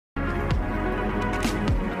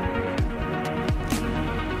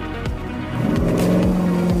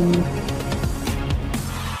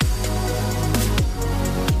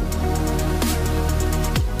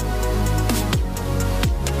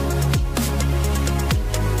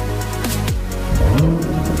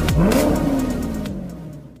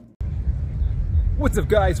What's up,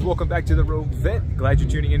 guys? Welcome back to the Rogue Vet. Glad you're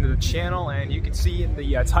tuning into the channel, and you can see in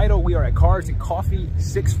the title we are at Cars and Coffee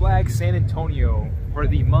Six Flags San Antonio for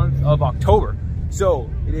the month of October. So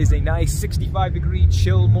it is a nice 65-degree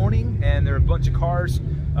chill morning, and there are a bunch of cars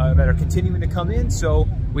that are continuing to come in, so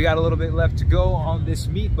we got a little bit left to go on this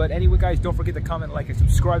meet. But anyway, guys, don't forget to comment, like, and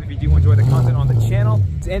subscribe if you do enjoy the content on the channel.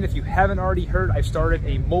 And if you haven't already heard, I've started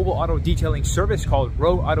a mobile auto detailing service called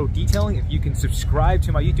Rogue Auto Detailing. If you can subscribe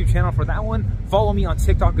to my YouTube channel for that one, follow me on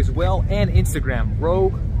TikTok as well and Instagram,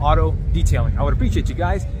 Rogue Auto Detailing. I would appreciate you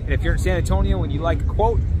guys. And if you're in San Antonio and you like a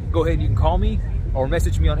quote, go ahead and you can call me or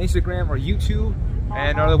message me on Instagram or YouTube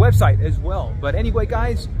and or the website as well. But anyway,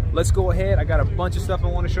 guys, let's go ahead. I got a bunch of stuff I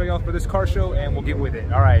want to show y'all for this car show, and we'll get with it.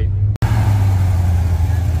 All right.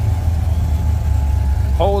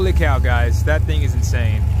 Holy cow, guys, that thing is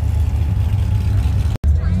insane.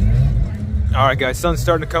 All right, guys, sun's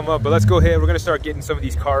starting to come up, but let's go ahead. We're gonna start getting some of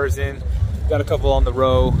these cars in. Got a couple on the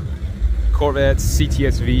row, Corvettes,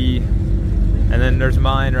 CTSV, and then there's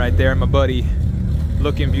mine right there, my buddy,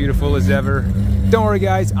 looking beautiful as ever. Don't worry,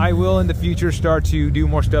 guys, I will in the future start to do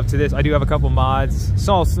more stuff to this. I do have a couple mods,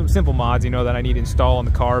 some simple mods, you know, that I need to install on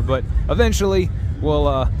the car, but eventually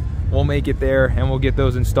we'll make it there and we'll get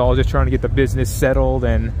those installed. Just trying to get the business settled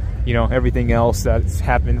and, you know, everything else that's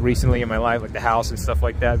happened recently in my life, like the house and stuff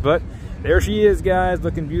like that. But there she is, guys,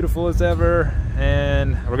 looking beautiful as ever,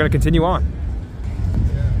 and we're gonna continue on.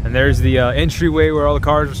 And there's the entryway where all the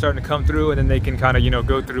cars are starting to come through, and then they can kind of, you know,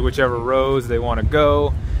 go through whichever rows they want to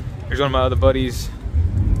go. Here's one of my other buddies,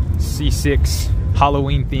 C6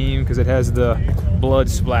 Halloween theme, because it has the blood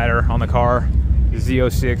splatter on the car. The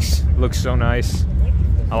Z06 looks so nice.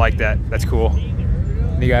 I like that. That's cool.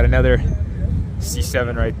 And you got another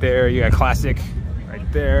C7 right there. You got classic right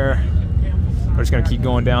there. We're just gonna keep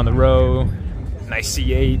going down the row. Nice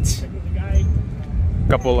C8. A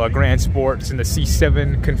couple Grand Sports in the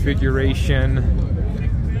C7 configuration.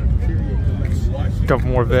 A couple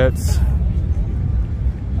more Vettes.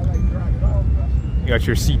 You got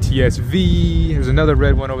your CTSV. There's another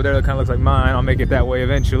red one over there that kind of looks like mine. I'll make it that way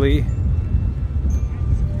eventually.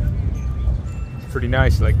 Pretty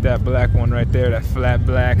nice, like that black one right there, that flat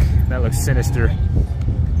black. That looks sinister.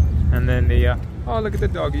 And then the, oh, look at the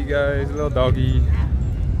doggy, guys, a little doggy.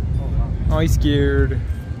 Oh, he's scared.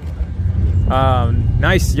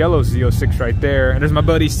 Nice yellow Z06 right there. And there's my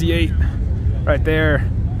buddy C8 right there.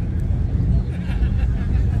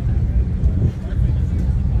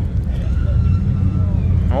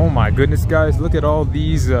 Oh my goodness, guys, look at all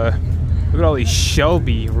these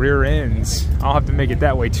Shelby rear ends. I'll have to make it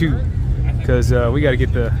that way too, because we gotta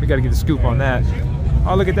get the scoop on that.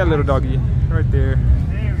 Oh, look at that little doggy right there.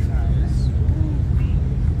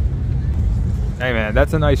 Hey man,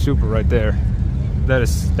 that's a nice Super right there. That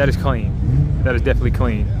is clean. That is definitely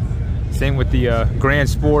clean. Same with the Grand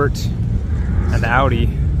Sport and the Audi.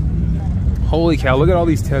 Holy cow, look at all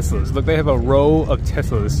these Teslas. Look, they have a row of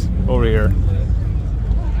Teslas over here.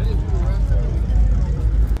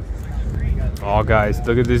 Oh, guys,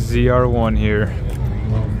 look at this ZR1 here.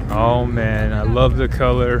 Oh man, I love the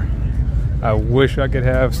color. I wish I could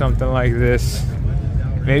have something like this.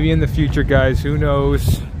 Maybe in the future, guys, who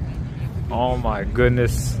knows? Oh my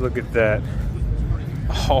goodness, look at that.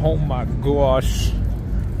 Oh my gosh.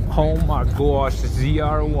 Oh my gosh,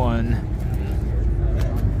 ZR1.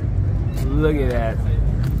 Look at that.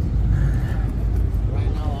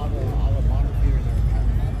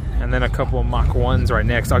 And then a couple of Mach 1s right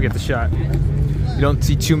next. I'll get the shot. You don't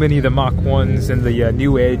see too many of the Mach 1s in the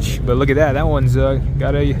new Edge, but look at that. That one's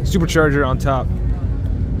got a supercharger on top.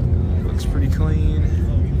 Looks pretty clean.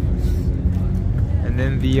 And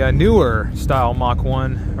then the newer style Mach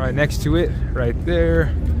 1 right next to it, right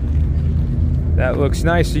there. That looks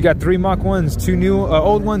nice. You got 3 Mach 1s, 2 new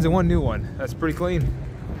old ones and 1 new one. That's pretty clean.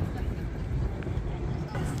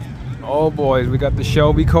 Oh boys, we got the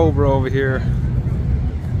Shelby Cobra over here.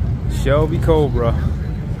 Shelby Cobra.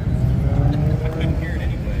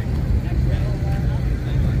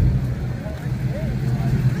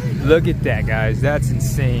 Look at that, guys. That's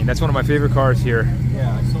insane. That's one of my favorite cars here.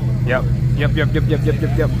 Yeah, I saw it. Yep.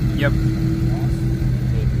 Yep.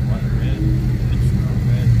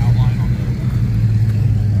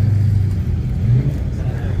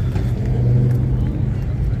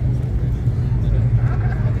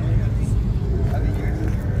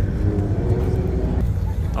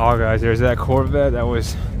 Oh, guys, there's that Corvette. That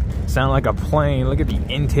was sound like a plane. Look at the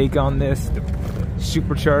intake on this, the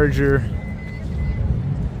supercharger.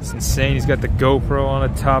 It's insane. He's got the GoPro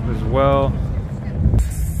on the top as well.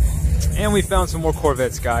 And we found some more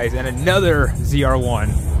Corvettes, guys, and another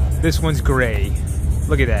ZR1. This one's gray.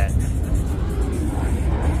 Look at that.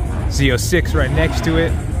 Z06 right next to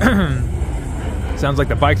it. Sounds like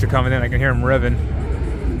the bikes are coming in. I can hear them revving.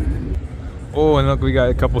 Oh, and look, we got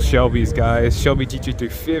a couple Shelbys, guys. Shelby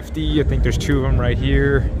GT350. I think there's two of them right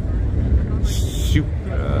here.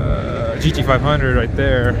 GT500 right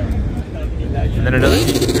there. And then another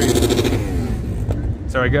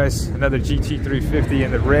GT3. Sorry, guys. Another GT350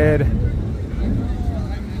 in the red,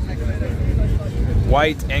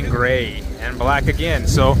 white, and gray, and black again.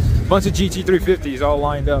 So, a bunch of GT350s all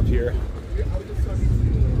lined up here.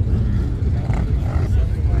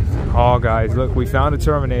 Oh, guys, look, we found a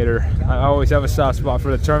Terminator. I always have a soft spot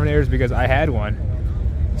for the Terminators because I had one.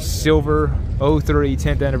 Silver 03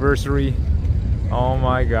 10th anniversary. Oh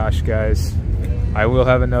my gosh, guys. I will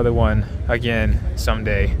have another one again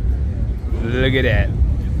someday. Look at that.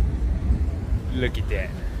 Look at that.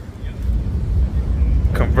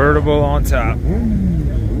 Convertible on top.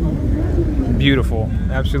 Beautiful.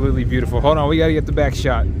 Absolutely beautiful. Hold on, we gotta get the back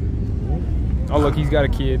shot. Oh, look, he's got a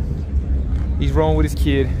kid. He's rolling with his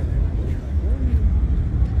kid.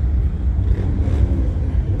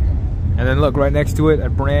 And then look, right next to it, a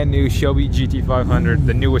brand new Shelby GT500,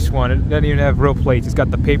 the newest one. It doesn't even have real plates. It's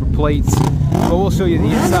got the paper plates. But we'll show you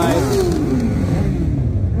the inside.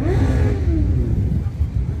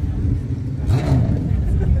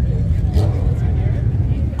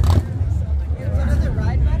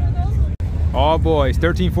 Oh boys,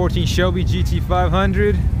 1314 Shelby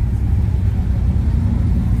GT500.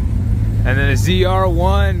 And then a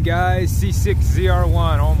ZR1, guys, C6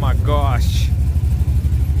 ZR1. Oh my gosh.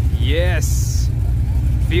 Yes,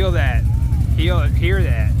 feel that, hear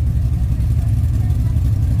that.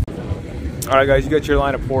 All right, guys, you got your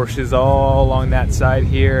line of Porsches all along that side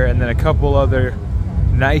here, and then a couple other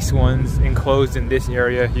nice ones enclosed in this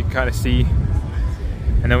area you can kind of see.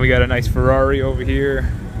 And then we got a nice Ferrari over here.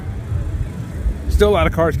 Still a lot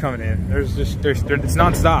of cars coming in. It's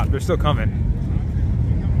non-stop. They're still coming.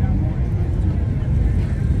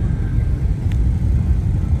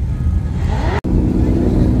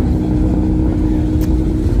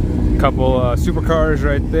 Couple supercars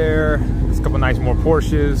right there. There's a couple nice more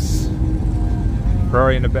Porsches.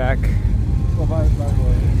 Ferrari in the back.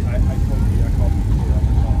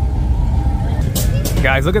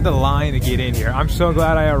 Guys, look at the line to get in here. I'm so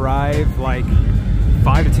glad I arrived like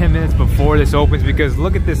 5 to 10 minutes before this opens, because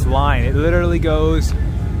look at this line. It literally goes,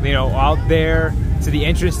 you know, out there to the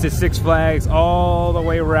entrance to Six Flags, all the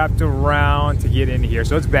way wrapped around to get in here.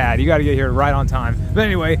 So it's bad. You got to get here right on time. But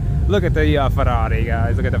anyway, look at the Ferrari,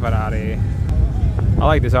 guys. Look at the Ferrari. I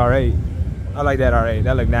like this R8. I like that R8.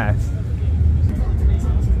 That look nice.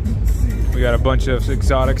 We got a bunch of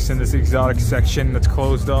exotics in this exotic section that's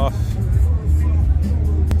closed off.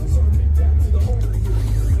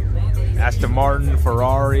 Aston Martin,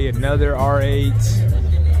 Ferrari, another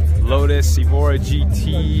R8, Lotus, Evora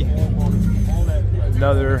GT,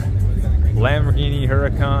 another Lamborghini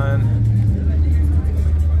Huracan,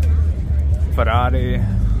 Ferrari,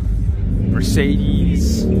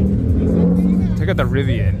 Mercedes. Check out the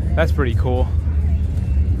Rivian. That's pretty cool.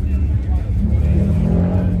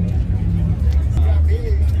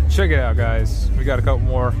 Check it out, guys. We got a couple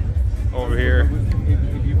more over here.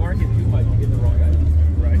 If you mark it too much, you get the wrong guy.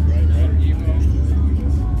 Right.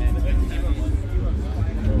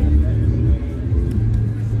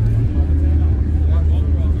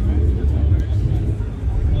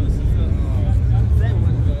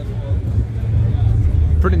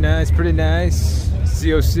 Pretty nice, pretty nice.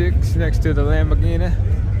 Z06 next to the Lamborghini.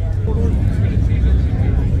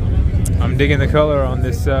 I'm digging the color on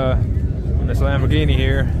this Lamborghini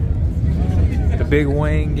here. The big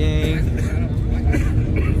Wayne gang.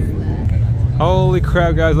 Holy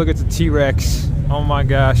crap, guys, look at the T-Rex. Oh my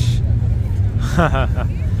gosh.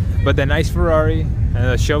 But the nice Ferrari and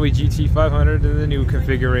the Shelby GT500 in the new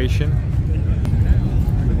configuration.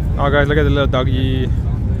 Oh guys, look at the little doggy.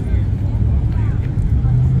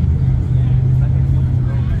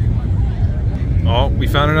 Oh, we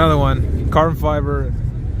found another one. Carbon fiber.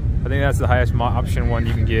 I think that's the highest option one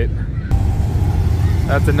you can get.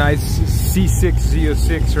 That's a nice C6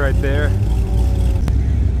 Z06 right there.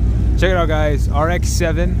 Check it out, guys.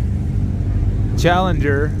 RX-7,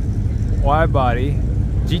 Challenger, wide body,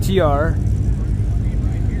 GTR,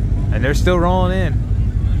 and they're still rolling in.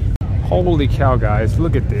 Holy cow, guys.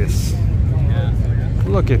 Look at this.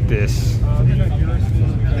 Look at this.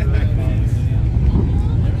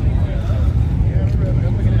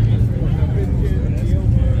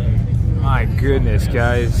 My goodness,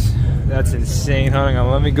 guys. That's insane. Hold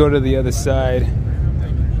on, let me go to the other side.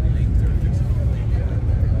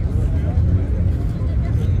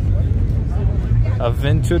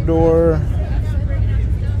 Aventador.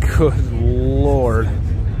 Good Lord.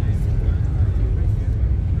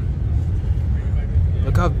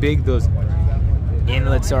 how big those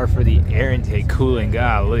inlets are for the air intake cooling.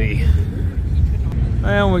 Golly.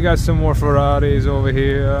 And we got some more Ferraris over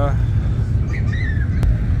here.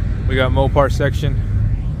 We got Mopar section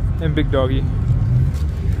and Big Doggy.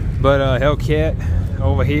 But Hellcat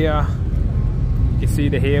over here. You can see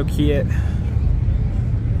the Hellcat.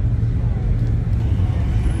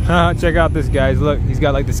 Check out this guys. Look, he's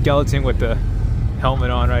got like the skeleton with the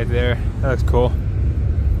helmet on right there. That's cool.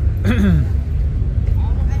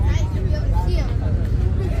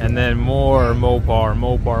 And then more Mopar.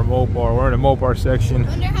 We're in the Mopar section.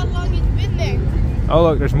 Wonder how long it's been there. Oh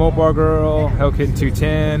look, there's Mopar Girl, Hellcat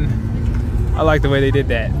 210. I like the way they did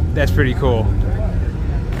that. That's pretty cool.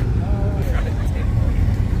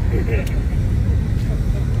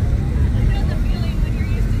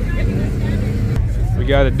 We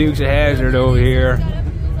got a Dukes of Hazzard over here.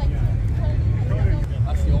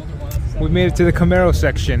 We made it to the Camaro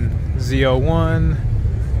section. Z01,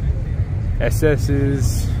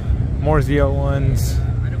 SS's, more Z01s.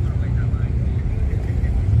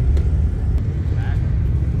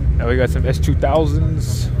 Now we got some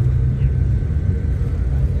S2000s.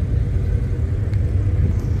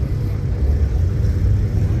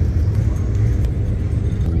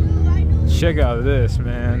 Check out this,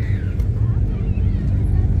 man.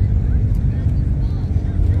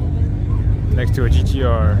 Next to a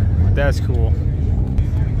GTR. That's cool.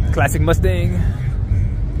 Classic Mustang.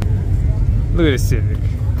 Look at this Civic.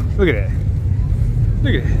 Look at that.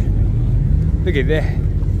 Look at that. Look at that.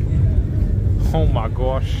 Oh my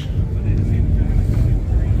gosh.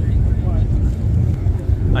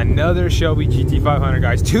 Another Shelby GT500,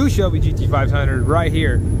 guys. Two Shelby GT500 right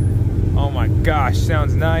here. Oh my gosh,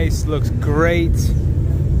 sounds nice, looks great.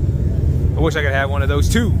 I wish I could have one of those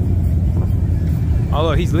too.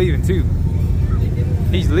 Although he's leaving too.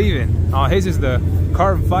 He's leaving. Oh, his is the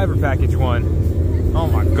carbon fiber package one. Oh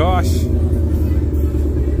my gosh.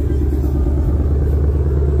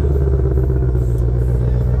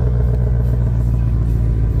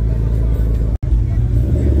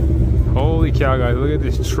 Holy cow, guys, look at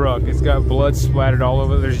this truck. It's got blood splattered all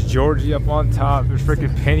over. There's Georgie up on top. There's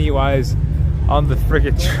freaking Pennywise on the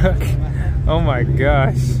freaking truck. Oh my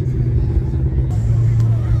gosh.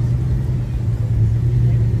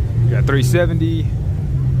 We got 370.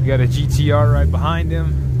 We got a GTR right behind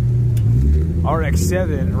him.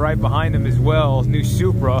 RX-7 right behind him as well. New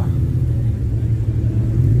Supra.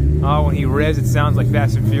 Oh, when he revs, it sounds like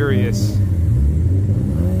Fast and Furious.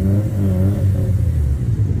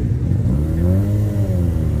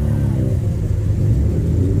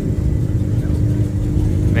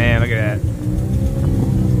 Man, look at that.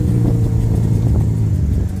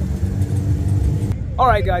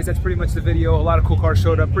 Alright guys, that's pretty much the video. A lot of cool cars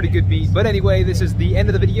showed up, pretty good beat. But anyway, this is the end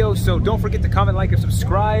of the video, so don't forget to comment, like, and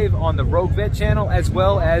subscribe on the Rogue Vette channel, as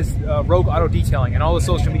well as Rogue Auto Detailing and all the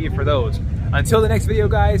social media for those. Until the next video,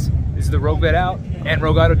 guys, this is the Rogue Vette out and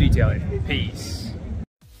Rogue Auto Detailing. Peace.